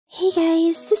Hey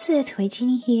guys, this is Toy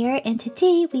Genie here, and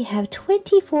today we have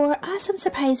 24 awesome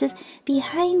surprises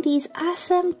behind these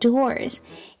awesome doors.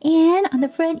 And on the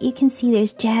front you can see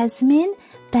there's Jasmine,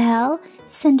 Belle,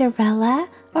 Cinderella,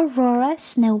 Aurora,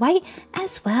 Snow White,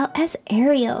 as well as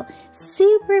Ariel.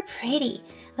 Super pretty.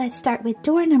 Let's start with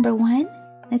door number 1.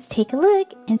 Let's take a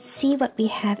look and see what we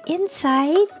have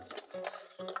inside.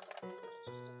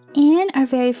 And our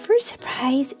very first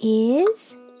surprise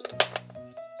is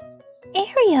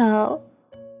Ariel.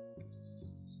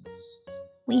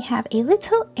 We have a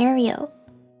little Ariel.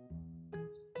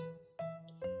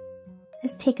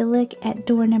 Let's take a look at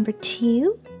door number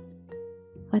 2.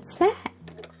 What's that?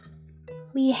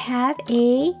 We have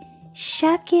a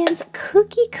Shopkins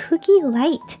Cookie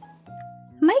Light,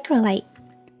 micro light,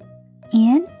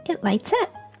 and it lights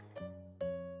up.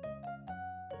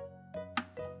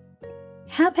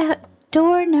 How about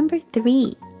door number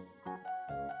 3?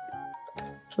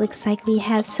 Looks like we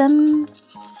have some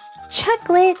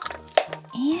chocolate,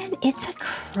 and it's a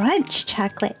crunch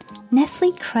chocolate,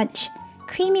 Nestle Crunch,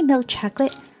 creamy milk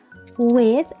chocolate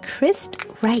with crisp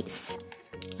rice.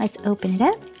 Let's open it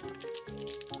up.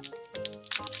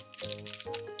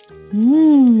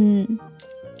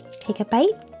 Take a bite.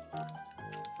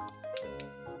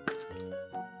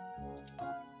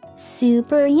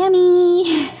 Super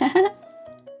yummy.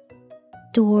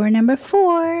 Door number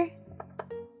 4.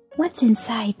 What's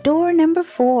inside door number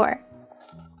 4?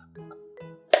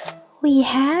 We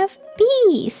have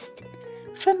Beast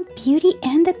from Beauty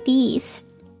and the Beast.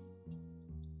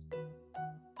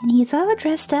 And he's all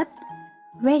dressed up,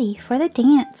 ready for the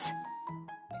dance.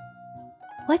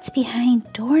 What's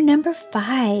behind door number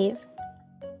 5?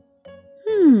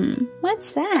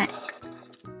 What's that?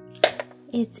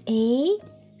 It's a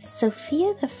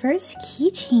Sophia the First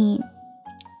keychain.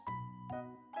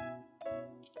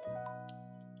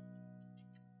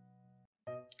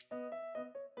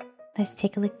 Let's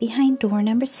take a look behind door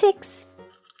number 6.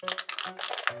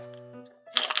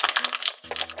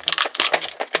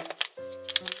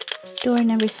 Door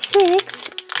number 6,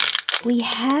 we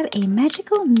have a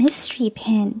magical mystery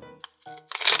pin.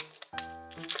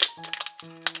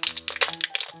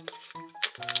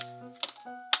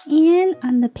 And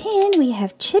on the pin, we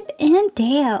have Chip and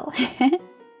Dale.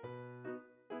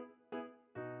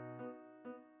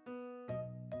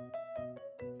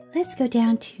 Let's go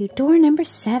down to door number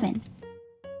 7.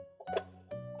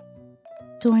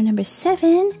 Door number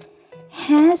 7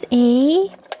 has a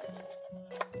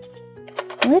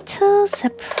little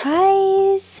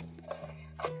surprise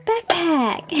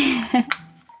backpack.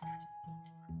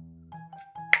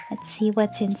 Let's see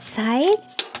what's inside.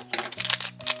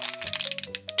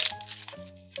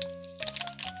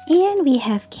 And we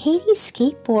have Katie's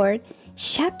Skateboard,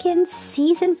 Shopkins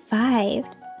Season 5.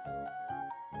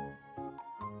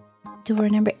 Door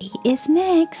number 8 is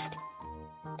next.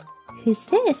 Who's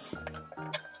this?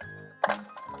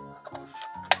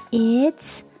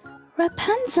 It's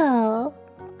Rapunzel.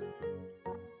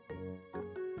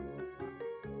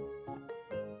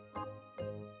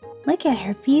 Look at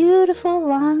her beautiful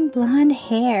long blonde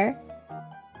hair.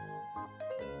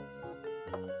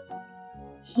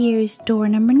 Here's door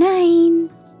number 9.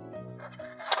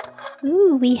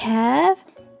 Ooh, we have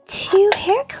 2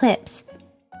 hair clips,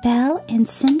 Belle and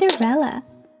Cinderella.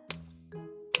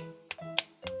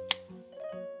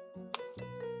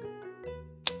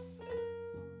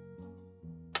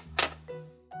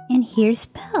 And here's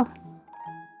Belle.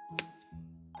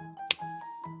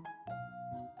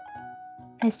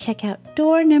 Let's check out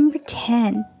door number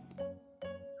 10.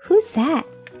 Who's that?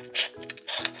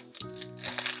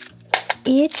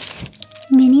 It's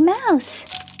Minnie Mouse.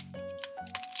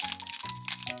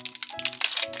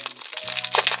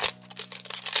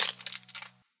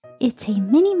 It's a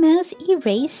Minnie Mouse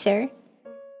eraser.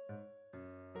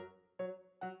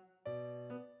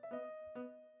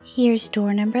 Here's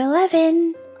door number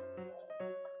 11.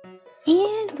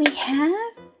 And we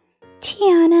have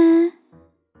Tiana.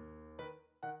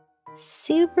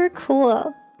 Super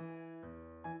cool.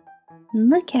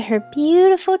 Look at her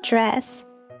beautiful dress.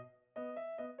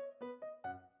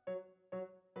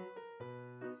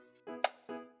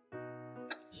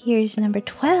 Here's number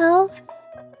 12.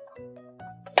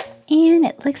 And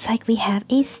it looks like we have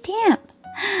a stamp.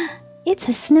 It's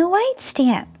a Snow White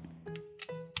stamp.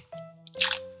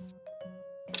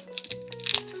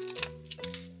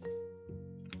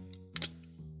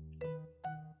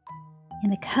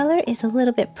 And the color is a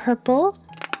little bit purple.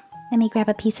 Let me grab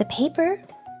a piece of paper.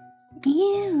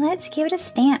 And let's give it a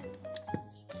stamp.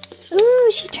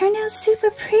 Ooh, she turned out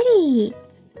super pretty.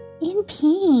 In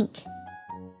pink.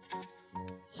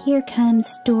 Here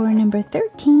comes door number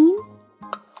 13.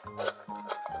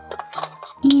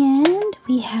 And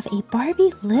we have a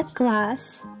Barbie lip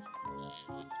gloss.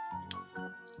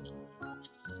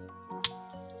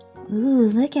 Ooh,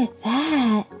 look at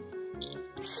that.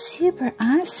 Super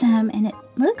awesome, and it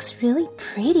looks really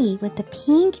pretty with the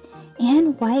pink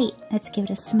and white. Let's give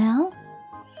it a smell.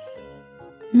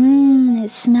 It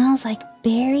smells like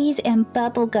berries and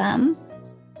bubble gum.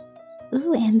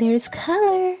 Ooh, and there's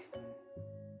color.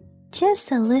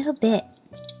 Just a little bit.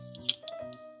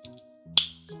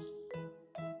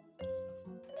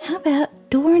 How about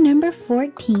door number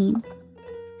 14?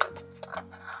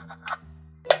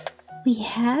 We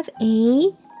have a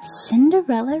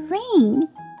Cinderella ring,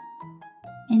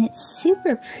 and it's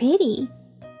super pretty.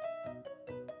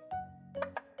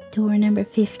 Door number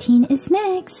 15 is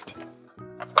next.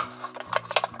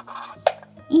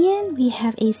 And we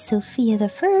have a Sophia the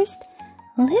First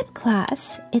lip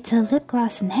gloss. It's a lip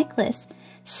gloss necklace.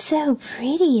 So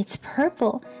pretty, it's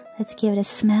purple. Let's give it a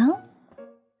smell.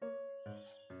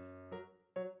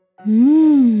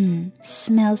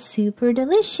 Smells super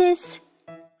delicious.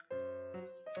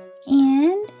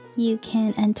 And you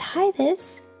can untie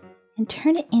this and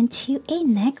turn it into a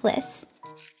necklace.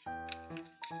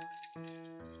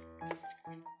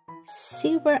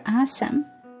 Super awesome.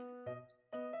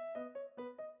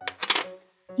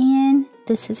 And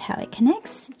this is how it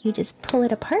connects. You just pull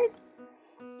it apart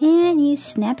and you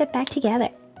snap it back together.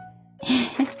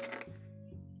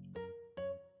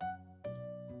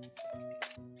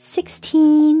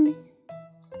 16.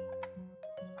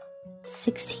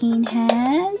 16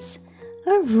 has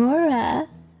Aurora.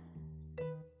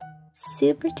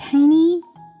 Super tiny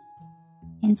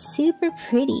and super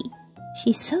pretty.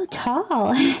 She's so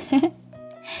tall.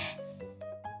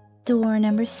 Door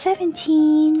number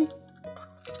 17.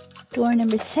 Door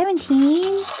number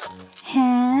 17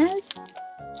 has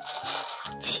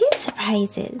 2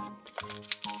 surprises.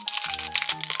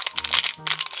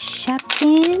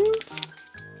 Shopkins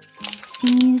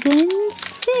Season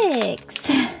 6.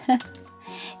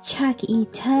 Chalky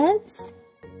tubs.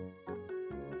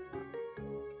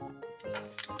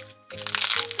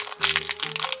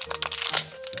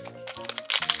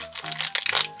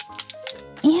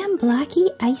 And blocky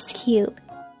ice cube.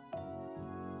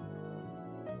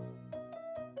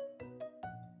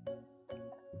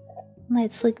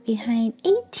 Let's look behind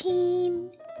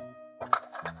 18.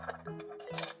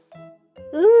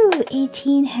 Ooh,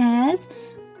 18 has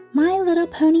My Little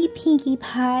Pony Pinkie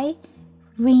Pie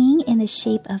ring in the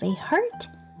shape of a heart.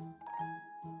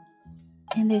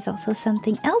 And there's also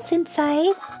something else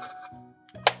inside.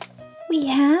 We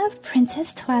have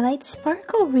Princess Twilight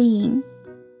Sparkle ring.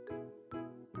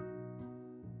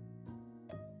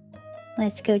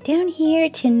 Let's go down here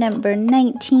to number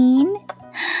 19.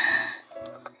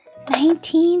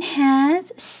 19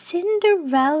 has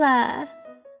Cinderella.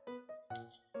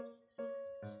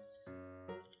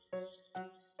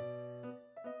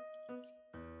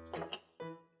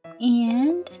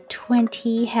 And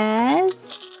 20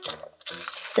 has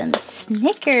some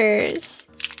Snickers.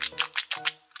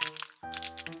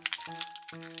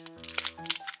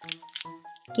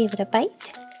 Give it a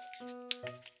bite.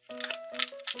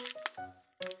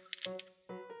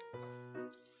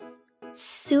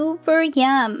 Super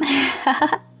yum.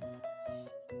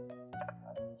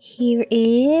 Here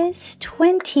is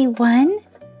 21.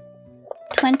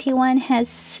 21 has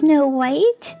Snow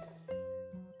White.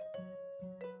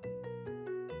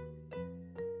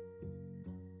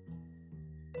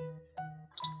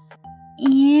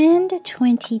 And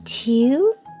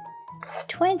 22.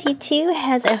 22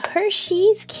 has a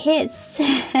Hershey's Kiss.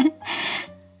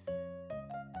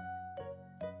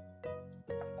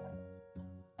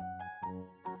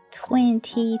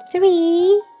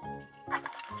 23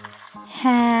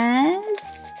 has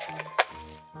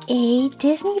a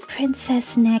Disney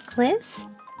princess necklace.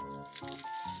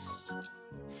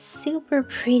 Super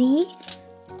pretty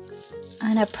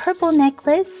on a purple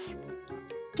necklace.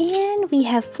 And we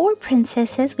have 4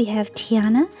 princesses. We have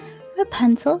Tiana,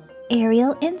 Rapunzel,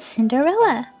 Ariel, and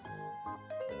Cinderella.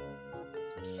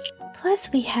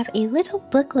 Plus we have a little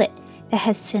booklet that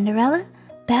has Cinderella,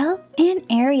 Belle, and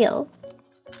Ariel.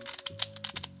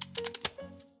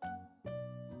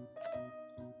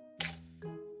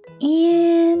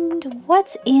 And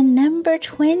what's in number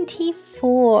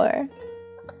 24?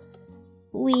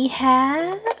 We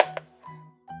have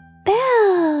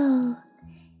Belle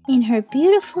in her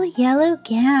beautiful yellow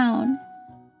gown.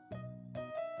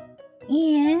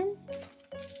 And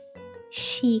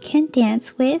she can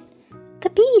dance with the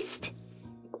Beast.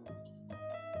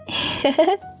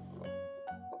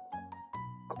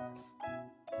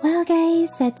 Well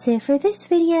guys, that's it for this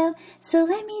video. So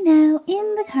let me know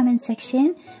in the comment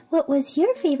section what was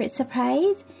your favorite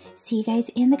surprise. See you guys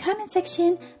in the comment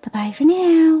section. Bye-bye for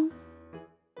now.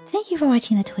 Thank you for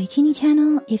watching the Toy Genie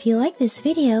channel. If you like this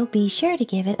video, be sure to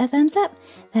give it a thumbs up.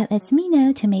 That lets me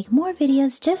know to make more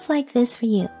videos just like this for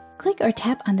you. Click or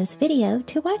tap on this video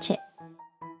to watch it.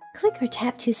 Click or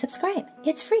tap to subscribe.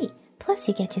 It's free. Plus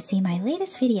you get to see my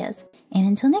latest videos. And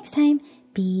until next time,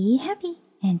 be happy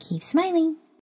and keep smiling.